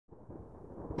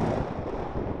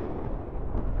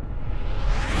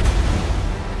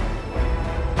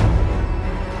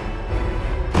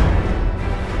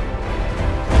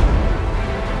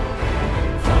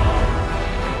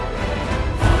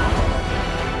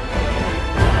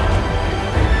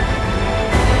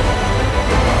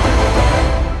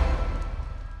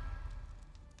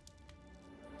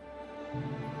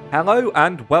Hello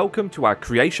and welcome to our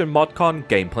Creation ModCon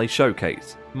gameplay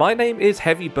showcase. My name is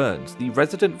Heavy Burns, the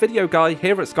resident video guy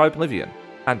here at Skyblivion,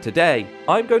 and today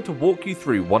I'm going to walk you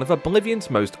through one of Oblivion's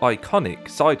most iconic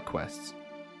side quests,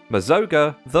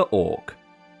 Mazoga the Orc.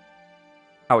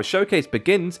 Our showcase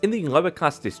begins in the lower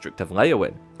class district of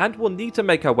Leowin, and we'll need to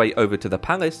make our way over to the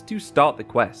palace to start the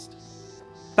quest.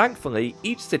 Thankfully,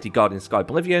 each city guard in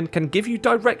Skyblivion can give you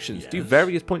directions to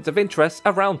various points of interest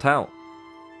around town.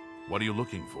 What are you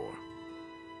looking for?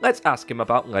 Let's ask him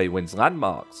about Leowin's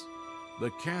landmarks. The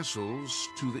castles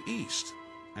to the east,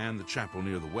 and the chapel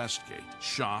near the west gate.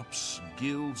 Shops,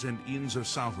 guilds, and inns are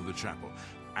south of the chapel,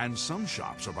 and some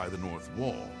shops are by the north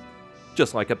wall.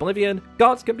 Just like Oblivion,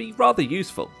 guards can be rather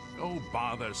useful. Oh,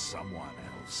 bother someone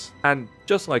else. And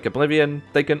just like Oblivion,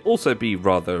 they can also be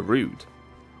rather rude.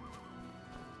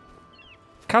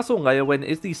 Castle Leowin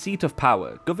is the seat of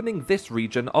power governing this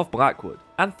region of Blackwood,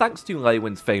 and thanks to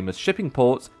Leowin's famous shipping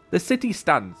ports, the city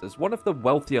stands as one of the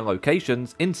wealthier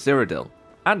locations in Cyrodiil,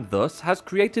 and thus has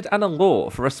created an allure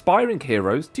for aspiring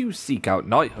heroes to seek out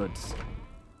knighthoods.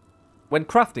 When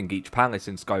crafting each palace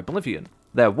in Skyblivion,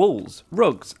 their walls,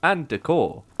 rugs, and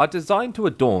decor are designed to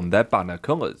adorn their banner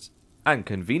colours, and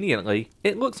conveniently,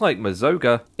 it looks like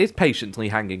Mazoga is patiently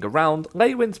hanging around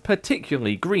Leowin's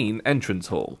particularly green entrance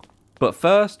hall. But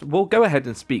first, we'll go ahead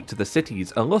and speak to the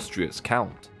city's illustrious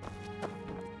count.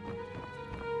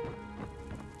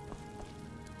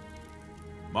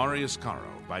 Marius Caro,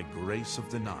 by grace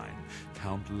of the Nine,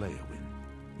 Count Leowin.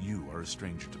 You are a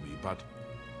stranger to me, but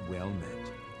well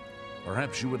met.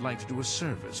 Perhaps you would like to do a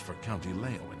service for County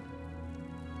Leowin.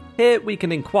 Here we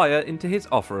can inquire into his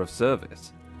offer of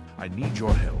service. I need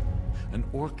your help. An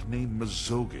orc named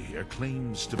Mazoga here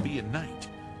claims to be a knight,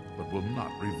 but will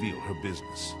not reveal her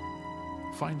business.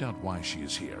 Find out why she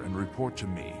is here and report to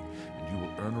me, and you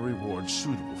will earn a reward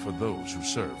suitable for those who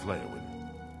serve Leowin.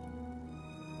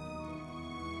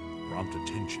 Prompt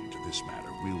attention to this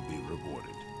matter will be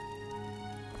rewarded.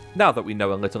 Now that we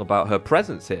know a little about her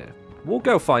presence here, we'll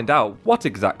go find out what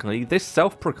exactly this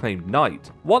self-proclaimed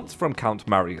knight wants from Count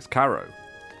Marius Caro.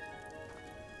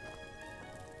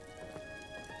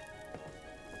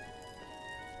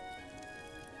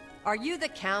 Are you the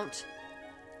Count?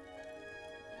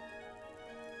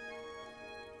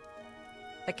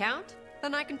 The Count?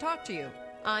 Then I can talk to you.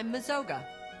 I'm Mazoga.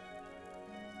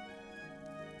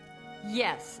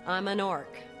 Yes, I'm an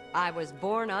orc. I was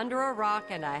born under a rock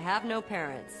and I have no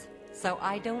parents, so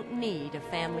I don't need a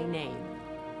family name.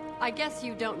 I guess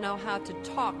you don't know how to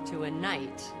talk to a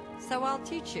knight, so I'll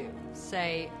teach you.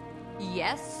 Say,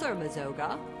 yes, Sir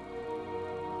Mazoga.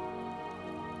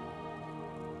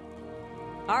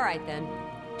 Alright then,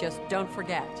 just don't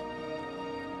forget.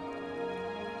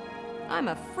 I'm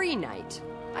a free knight.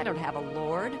 I don't have a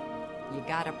lord. You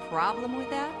got a problem with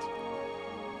that?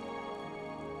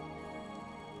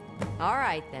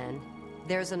 Alright then.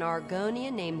 There's an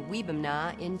Argonian named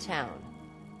Weebamna in town.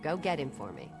 Go get him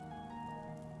for me.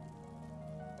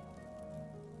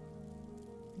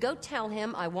 Go tell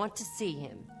him I want to see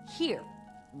him. Here.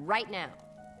 Right now.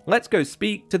 Let's go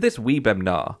speak to this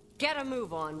Weebamna. Get a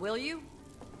move on, will you?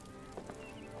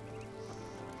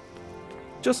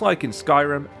 Just like in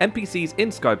Skyrim, NPCs in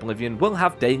Skyblivion will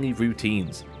have daily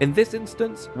routines. In this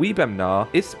instance, Weebamna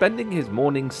is spending his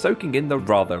morning soaking in the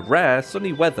rather rare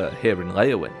sunny weather here in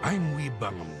Leowin. I'm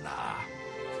Weebamna.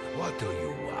 What do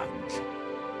you want?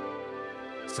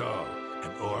 So,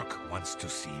 an orc wants to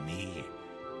see me,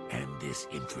 and this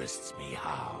interests me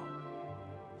how?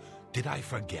 Did I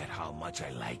forget how much I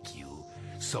like you,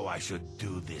 so I should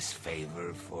do this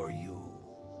favor for you?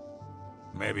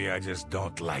 Maybe I just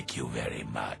don't like you very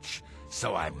much,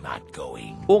 so I'm not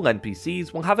going. All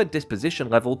NPCs will have a disposition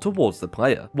level towards the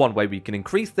player. One way we can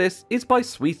increase this is by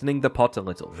sweetening the pot a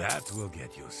little. That will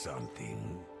get you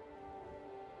something.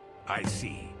 I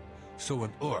see. So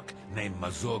an orc named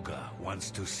Mazoga wants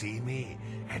to see me,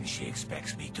 and she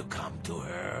expects me to come to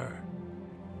her.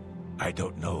 I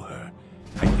don't know her.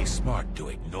 I'd be smart to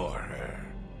ignore her.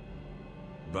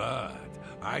 But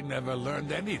I never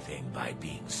learned anything by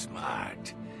being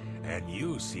smart, and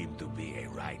you seem to be a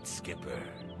right skipper.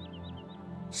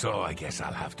 So I guess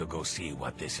I'll have to go see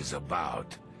what this is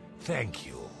about. Thank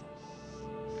you.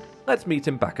 Let's meet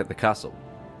him back at the castle.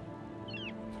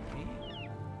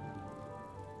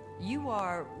 You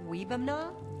are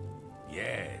Weebamna?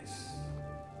 Yes.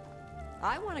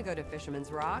 I want to go to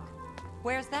Fisherman's Rock.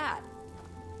 Where's that?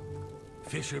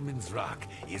 Fisherman's Rock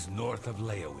is north of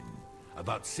Leowin.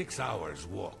 About 6 hours'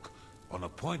 walk, on a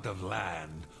point of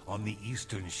land on the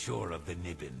eastern shore of the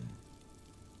Niben.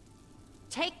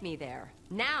 Take me there,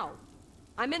 now.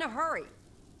 I'm in a hurry.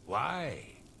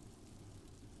 Why?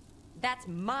 That's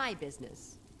my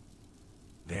business.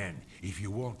 Then, if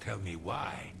you won't tell me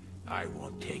why, I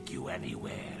won't take you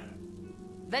anywhere.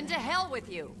 Then to hell with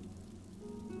you!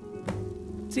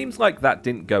 Seems like that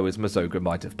didn't go as Mazoga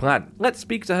might have planned. Let's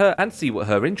speak to her and see what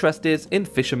her interest is in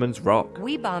Fisherman's Rock.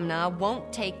 Weebomna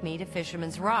won't take me to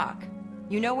Fisherman's Rock.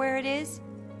 You know where it is?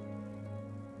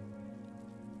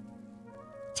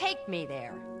 Take me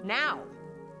there, now!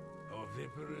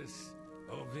 Oviparous,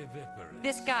 oviviparous.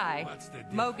 This guy, What's the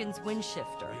difference? Mogan's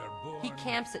Windshifter, We are born he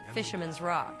camps at and we Fisherman's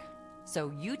Rock.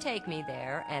 So you take me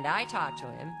there, and I talk to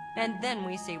him, and then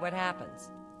we see what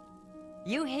happens.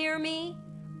 You hear me?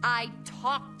 I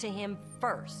talk to him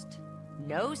first.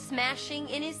 No smashing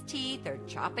in his teeth or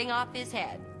chopping off his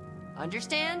head.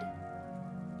 Understand?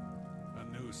 A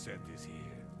new scent is here.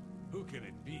 Who can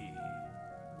it be?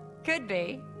 Could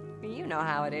be. You know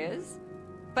how it is.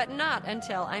 But not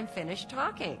until I'm finished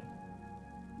talking.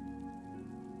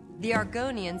 The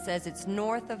Argonian says it's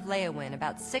north of Leowin,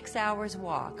 about 6 hours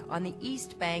walk, on the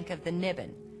east bank of the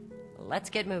Niben. Let's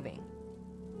get moving.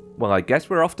 Well, I guess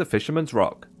we're off to Fisherman's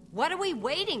Rock. What are we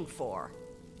waiting for?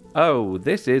 Oh,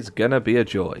 this is gonna be a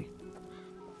joy.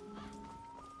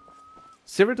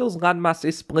 Cyrodiil's landmass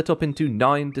is split up into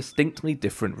 9 distinctly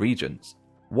different regions.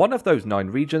 One of those 9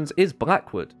 regions is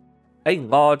Blackwood, a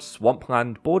large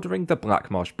swampland bordering the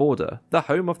Blackmarsh border, the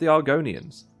home of the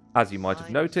Argonians. As you might have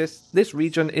noticed, this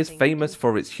region is famous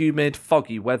for its humid,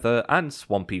 foggy weather and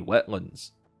swampy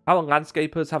wetlands. Our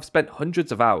landscapers have spent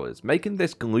hundreds of hours making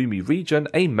this gloomy region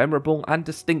a memorable and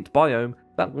distinct biome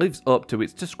that lives up to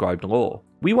its described lore.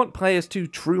 We want players to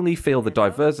truly feel the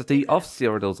diversity of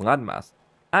Cyrodiil's landmass,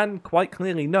 and quite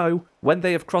clearly know when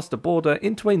they have crossed a border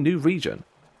into a new region.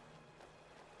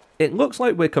 It looks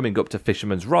like we're coming up to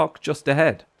Fisherman's Rock just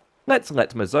ahead. Let's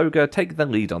let Mazoga take the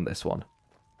lead on this one.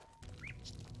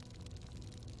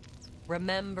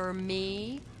 Remember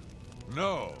me?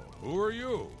 No, who are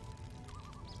you?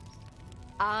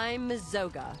 I'm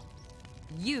Mazoga.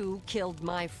 You killed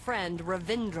my friend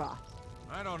Ravindra.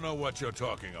 I don't know what you're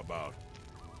talking about.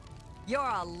 You're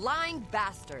a lying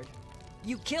bastard.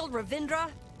 You killed Ravindra,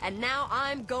 and now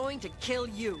I'm going to kill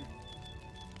you.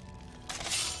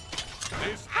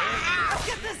 This Let's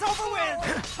get this over with!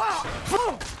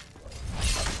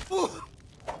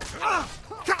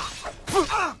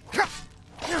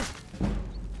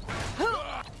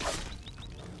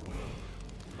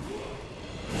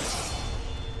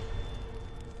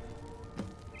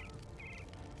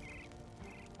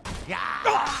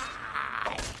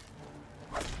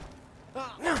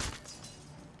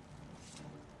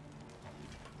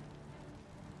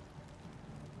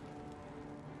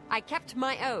 I kept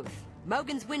my oath.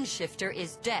 Mogan's Windshifter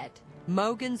is dead.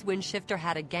 Mogan's Windshifter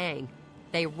had a gang.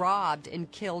 They robbed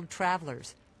and killed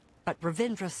travelers. But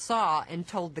Ravindra saw and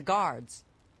told the guards.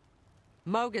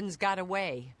 Mogan's got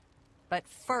away. But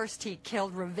first he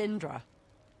killed Ravindra.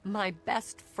 My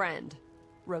best friend,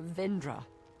 Ravindra.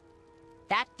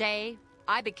 That day,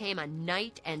 I became a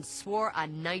knight and swore a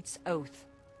knight's oath.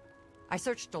 I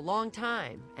searched a long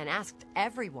time and asked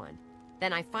everyone.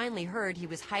 Then I finally heard he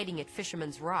was hiding at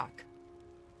Fisherman's Rock.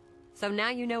 So now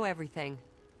you know everything.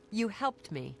 You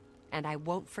helped me, and I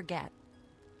won't forget.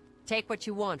 Take what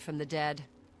you want from the dead.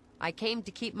 I came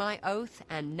to keep my oath,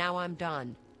 and now I'm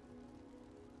done.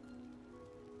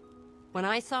 When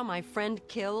I saw my friend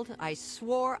killed, I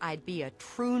swore I'd be a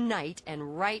true knight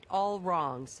and right all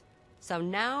wrongs. So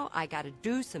now I gotta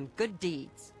do some good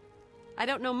deeds. I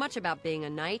don't know much about being a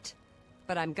knight,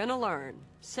 but I'm gonna learn.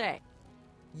 Say,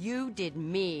 you did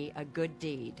me a good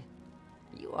deed.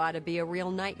 You ought to be a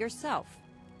real knight yourself.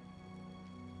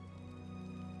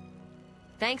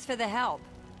 Thanks for the help.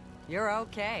 You're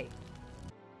okay.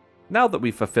 Now that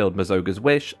we've fulfilled Mazoga's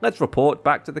wish, let's report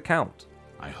back to the Count.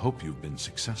 I hope you've been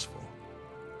successful.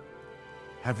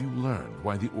 Have you learned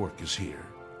why the orc is here?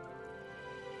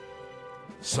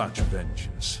 Such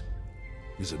vengeance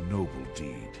is a noble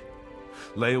deed.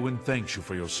 Leowin thanks you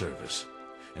for your service,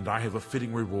 and I have a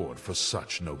fitting reward for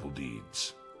such noble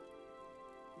deeds.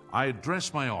 I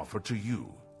address my offer to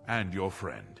you and your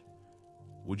friend.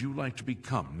 Would you like to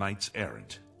become knights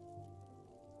errant?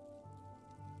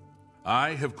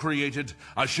 I have created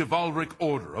a chivalric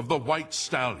order of the White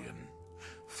Stallion.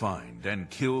 Find and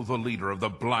kill the leader of the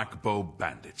Black Bow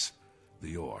Bandits,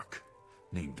 the orc,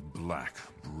 named Black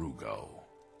Brugo.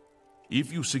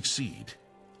 If you succeed,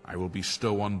 I will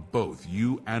bestow on both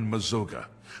you and Mazoga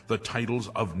the titles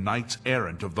of Knights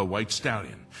Errant of the White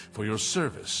Stallion for your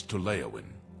service to Leowin.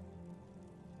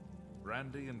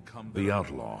 The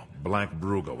outlaw, Black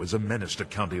Brugo, is a menace to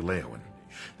County Leowin.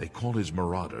 They call his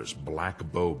marauders Black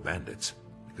Bow Bandits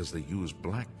because they use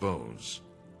black bows.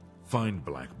 Find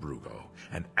Black Brugo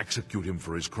and execute him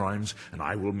for his crimes, and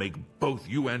I will make both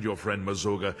you and your friend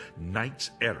Mazoga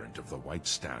knights errant of the White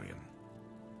Stallion.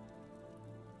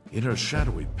 In her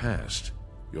shadowy past,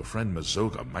 your friend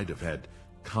Mazoga might have had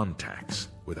contacts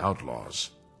with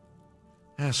outlaws.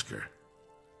 Ask her.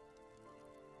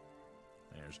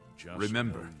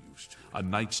 Remember, a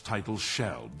knight's title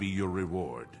shall be your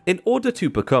reward. In order to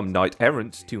become knight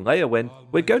errant to Leowyn,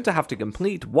 we're going to have to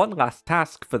complete one last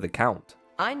task for the Count.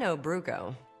 I know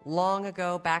Brugo. Long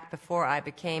ago, back before I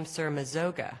became Sir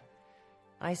Mazoga.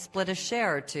 I split a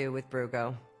share or two with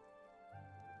Brugo.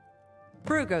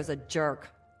 Brugo's a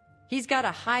jerk. He's got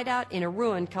a hideout in a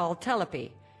ruin called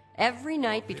Telepi. Every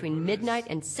night between midnight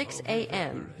and 6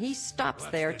 a.m., he stops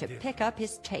there to pick up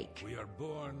his take.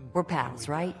 We're pals,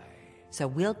 right? So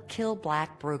we'll kill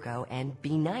Black Brugo and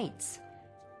be knights.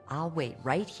 I'll wait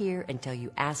right here until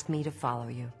you ask me to follow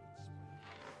you.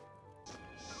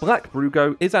 Black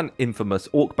Brugo is an infamous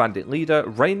orc bandit leader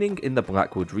reigning in the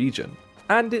Blackwood region,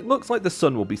 and it looks like the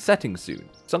sun will be setting soon,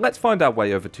 so let's find our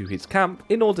way over to his camp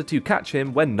in order to catch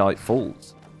him when night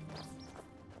falls.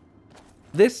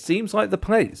 This seems like the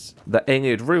place, the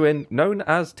Aeneid ruin known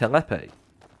as Telepe,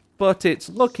 but it's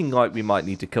looking like we might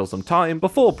need to kill some time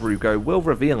before Brugo will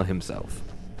reveal himself.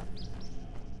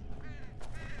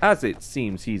 As it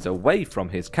seems he's away from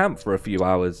his camp for a few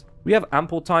hours, we have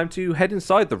ample time to head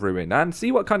inside the ruin and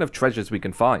see what kind of treasures we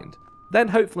can find. Then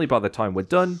hopefully by the time we're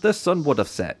done, the sun would have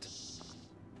set.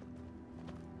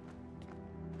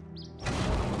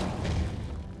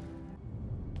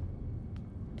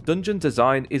 Dungeon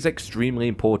design is extremely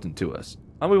important to us,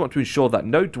 and we want to ensure that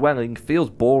no dwelling feels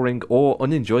boring or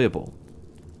unenjoyable.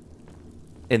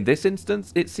 In this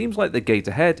instance, it seems like the gate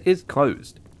ahead is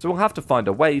closed, so we'll have to find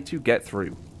a way to get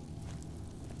through.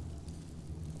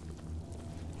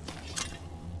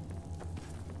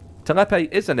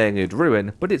 Telepe is an Aeneid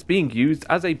ruin, but it's being used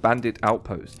as a bandit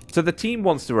outpost, so the team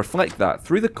wants to reflect that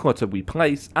through the clutter we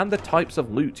place and the types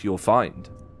of loot you'll find.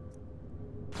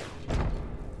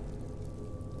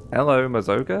 Hello,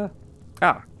 Mazoga?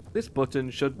 Ah, this button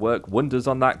should work wonders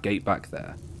on that gate back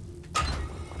there.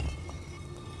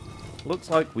 Looks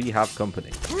like we have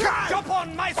company. Jump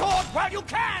on my sword while you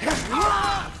can!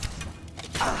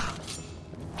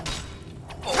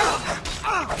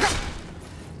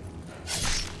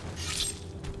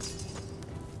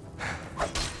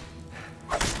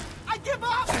 I give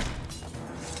up!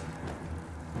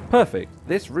 Perfect,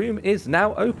 this room is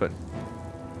now open.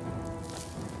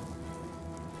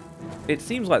 It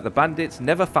seems like the bandits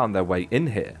never found their way in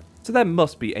here, so there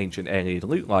must be ancient Aeneid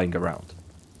loot lying around.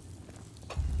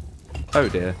 Oh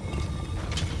dear.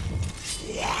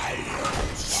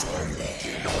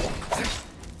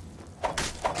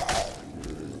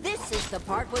 This is the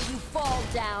part where you fall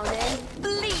down and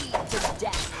bleed to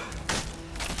death.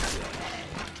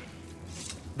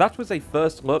 That was a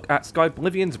first look at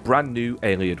Skyblivion's brand new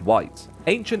Aeneid White,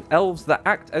 ancient elves that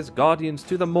act as guardians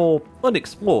to the more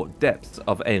unexplored depths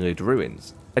of Aeneid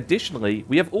ruins. Additionally,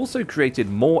 we have also created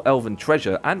more elven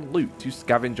treasure and loot to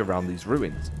scavenge around these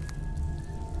ruins.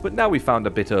 But now we found a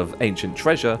bit of ancient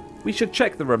treasure, we should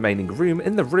check the remaining room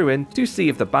in the ruin to see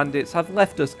if the bandits have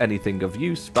left us anything of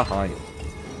use behind.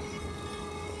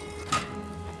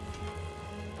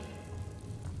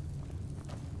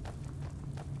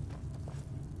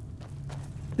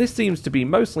 This seems to be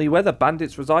mostly where the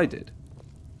bandits resided.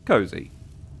 Cozy.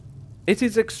 It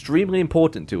is extremely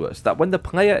important to us that when the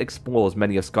player explores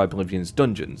many of Skyblivion's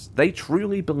dungeons, they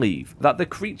truly believe that the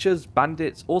creatures,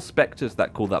 bandits, or spectres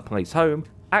that call that place home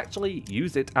actually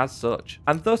use it as such,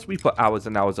 and thus we put hours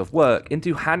and hours of work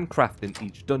into handcrafting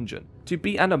each dungeon to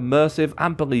be an immersive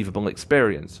and believable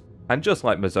experience. And just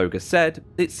like Mazoga said,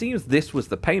 it seems this was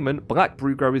the payment Black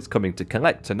Brugo is coming to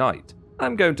collect tonight.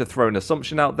 I'm going to throw an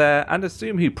assumption out there and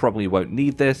assume he probably won't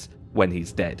need this when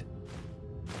he's dead.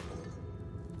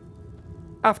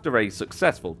 After a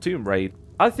successful tomb raid,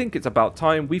 I think it's about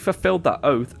time we fulfilled that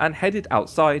oath and headed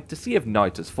outside to see if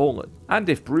night has fallen, and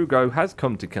if Brugo has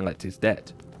come to collect his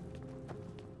debt.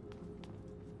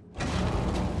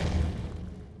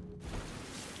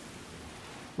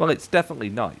 Well, it's definitely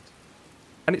night,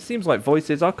 and it seems like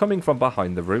voices are coming from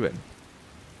behind the ruin.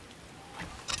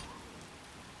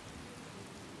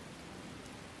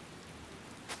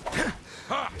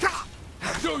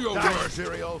 Do your Die, work!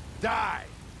 cereal! Die!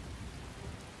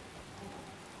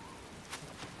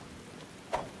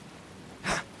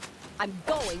 I'm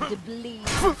going to bleed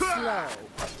slow.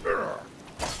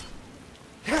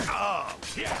 Oh,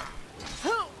 yeah!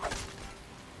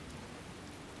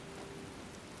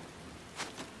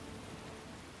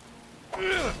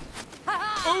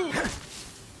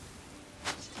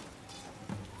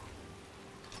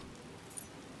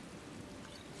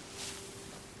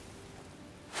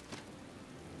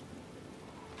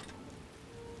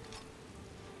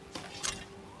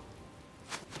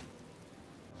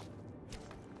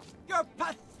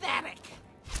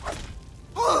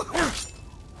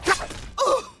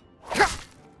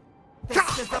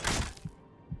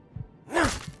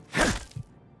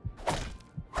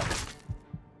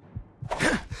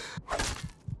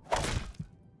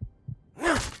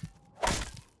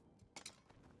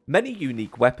 Many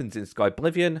unique weapons in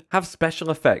Skyblivion have special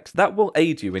effects that will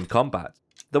aid you in combat.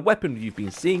 The weapon you've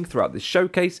been seeing throughout this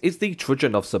showcase is the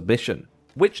Trudgeon of Submission,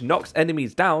 which knocks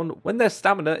enemies down when their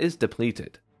stamina is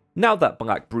depleted. Now that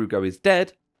Black Brugo is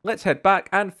dead, let's head back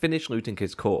and finish looting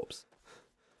his corpse.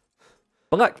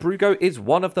 Black Brugo is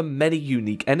one of the many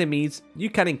unique enemies you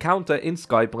can encounter in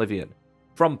Skyblivion.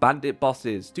 From bandit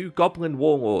bosses to goblin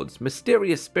warlords,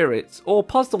 mysterious spirits, or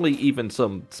possibly even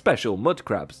some special mud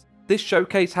crabs, this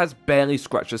showcase has barely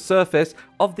scratched the surface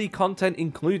of the content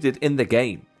included in the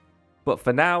game. But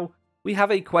for now, we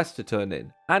have a quest to turn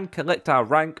in and collect our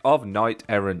rank of Knight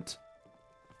Errant.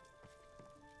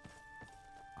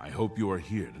 I hope you are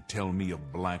here to tell me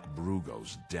of Black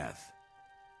Brugo's death.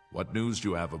 What news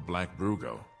do you have of Black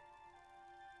Brugo?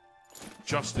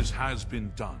 Justice has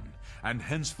been done, and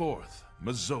henceforth,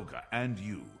 Mazoga and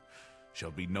you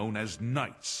shall be known as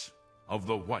Knights of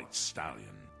the White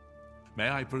Stallion. May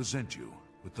I present you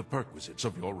with the perquisites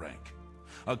of your rank,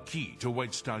 a key to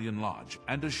White Stallion Lodge,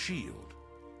 and a shield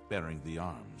bearing the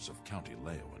arms of County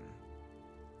Leowin.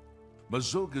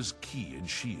 Mazoga's key and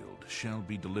shield shall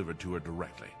be delivered to her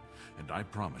directly, and I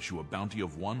promise you a bounty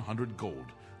of 100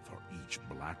 gold for each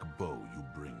black bow you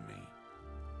bring me.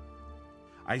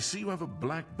 I see you have a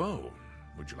black bow.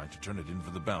 Would you like to turn it in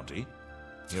for the bounty?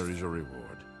 Here is your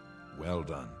reward. Well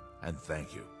done, and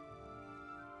thank you.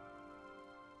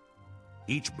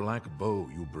 Each black bow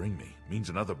you bring me means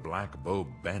another black bow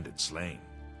bandit slain.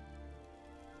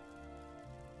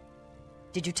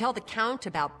 Did you tell the Count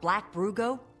about Black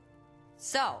Brugo?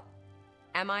 So,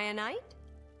 am I a knight?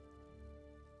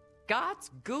 God's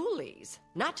ghoulies.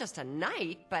 Not just a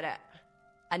knight, but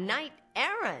a knight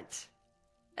errant.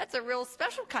 That's a real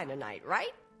special kind of knight,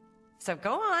 right? So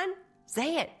go on,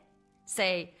 say it.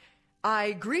 Say,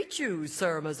 I greet you,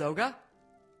 Sir Mazoga.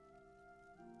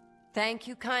 Thank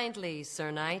you kindly,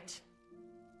 Sir Knight.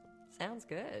 Sounds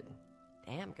good.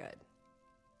 Damn good.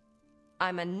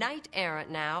 I'm a knight errant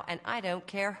now, and I don't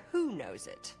care who knows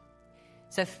it.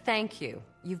 So thank you.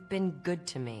 You've been good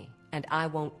to me, and I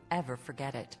won't ever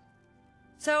forget it.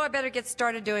 So I better get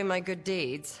started doing my good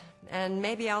deeds, and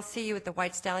maybe I'll see you at the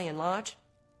White Stallion Lodge.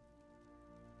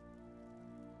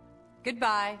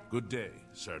 Goodbye. Good day,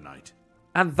 Sir Knight.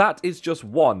 And that is just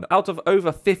one out of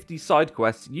over 50 side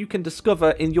quests you can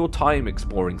discover in your time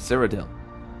exploring Cyrodiil.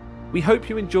 We hope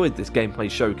you enjoyed this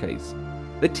gameplay showcase.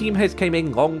 The team has came a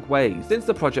long way since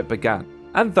the project began,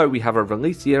 and though we have a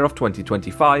release year of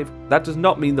 2025, that does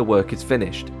not mean the work is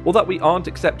finished, or that we aren't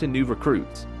accepting new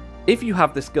recruits. If you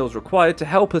have the skills required to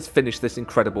help us finish this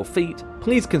incredible feat,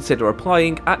 please consider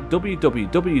applying at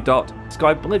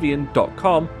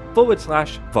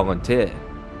www.skyblivion.com/volunteer.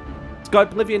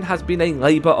 Skyblivion has been a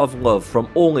labour of love from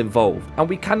all involved, and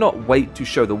we cannot wait to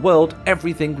show the world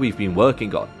everything we've been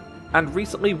working on. And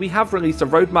recently we have released a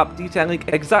roadmap detailing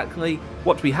exactly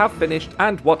what we have finished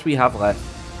and what we have left.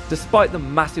 Despite the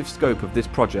massive scope of this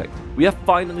project, we are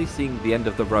finally seeing the end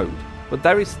of the road, but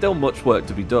there is still much work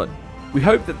to be done. We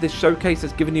hope that this showcase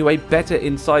has given you a better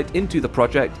insight into the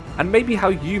project and maybe how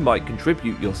you might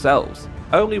contribute yourselves.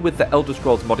 Only with the Elder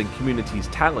Scrolls modding community's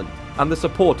talent and the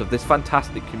support of this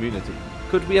fantastic community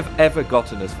could we have ever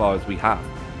gotten as far as we have.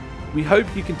 We hope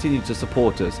you continue to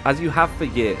support us as you have for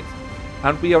years,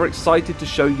 and we are excited to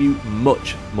show you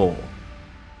much more.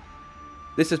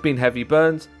 This has been Heavy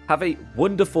Burns. Have a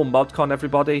wonderful ModCon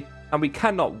everybody, and we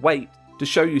cannot wait to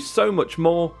show you so much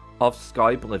more of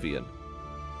Skyblivion.